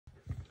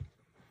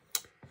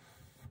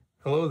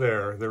Hello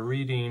there. The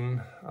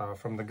reading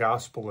from the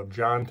Gospel of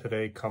John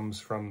today comes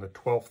from the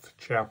 12th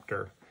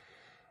chapter.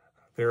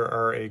 There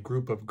are a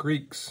group of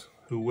Greeks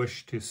who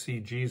wish to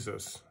see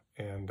Jesus,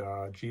 and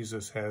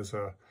Jesus has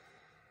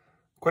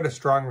quite a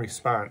strong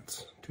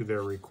response to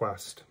their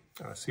request.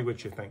 See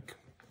what you think.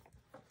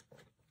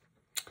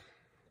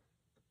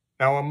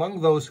 Now, among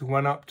those who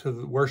went up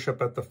to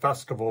worship at the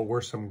festival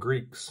were some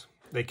Greeks.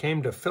 They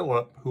came to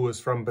Philip, who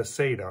was from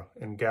Bethsaida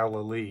in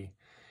Galilee,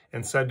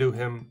 and said to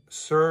him,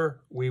 "Sir,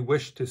 we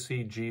wish to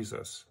see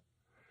Jesus."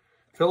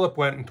 Philip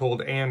went and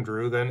told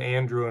Andrew, then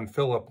Andrew and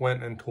Philip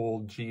went and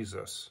told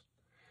Jesus.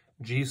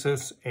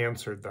 Jesus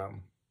answered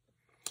them,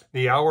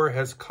 "The hour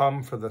has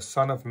come for the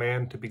Son of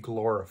Man to be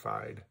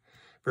glorified.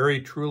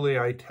 Very truly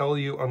I tell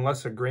you,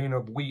 unless a grain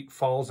of wheat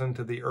falls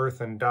into the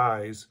earth and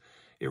dies,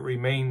 it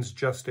remains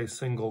just a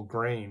single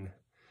grain.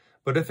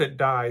 But if it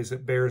dies,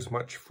 it bears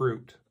much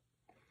fruit.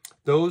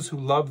 Those who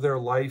love their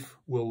life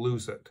will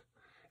lose it,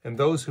 and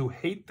those who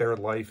hate their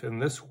life in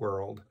this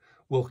world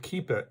will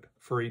keep it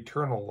for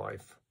eternal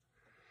life.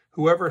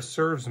 Whoever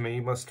serves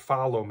me must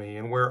follow me,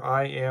 and where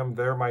I am,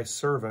 there my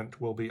servant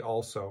will be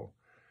also.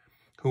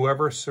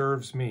 Whoever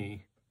serves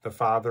me, the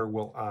Father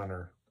will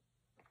honor.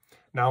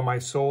 Now my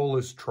soul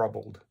is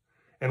troubled.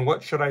 And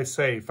what should I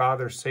say?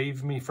 Father,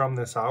 save me from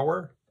this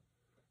hour?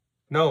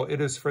 No, it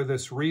is for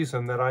this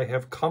reason that I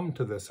have come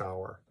to this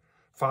hour.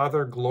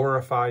 Father,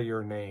 glorify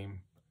your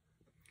name."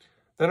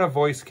 Then a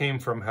voice came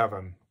from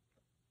heaven.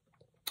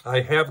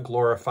 "I have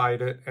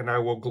glorified it, and I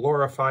will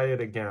glorify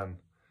it again."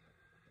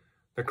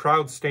 The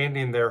crowd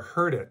standing there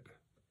heard it,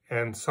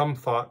 and some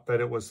thought that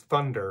it was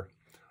thunder.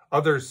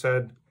 Others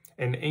said,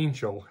 "An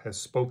angel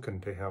has spoken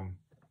to him."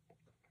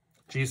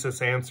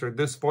 Jesus answered,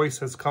 "This voice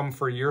has come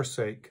for your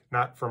sake,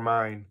 not for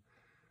mine.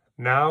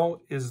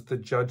 Now is the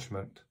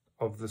judgment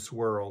of this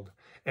world,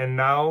 and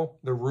now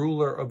the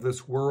ruler of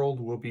this world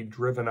will be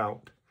driven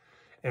out.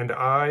 And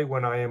I,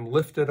 when I am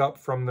lifted up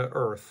from the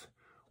earth,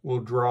 will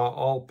draw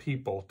all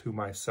people to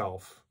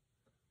myself."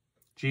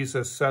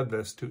 Jesus said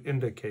this to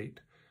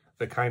indicate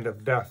the kind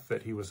of death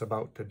that he was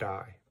about to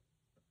die.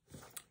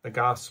 The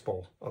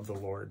Gospel of the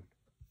Lord.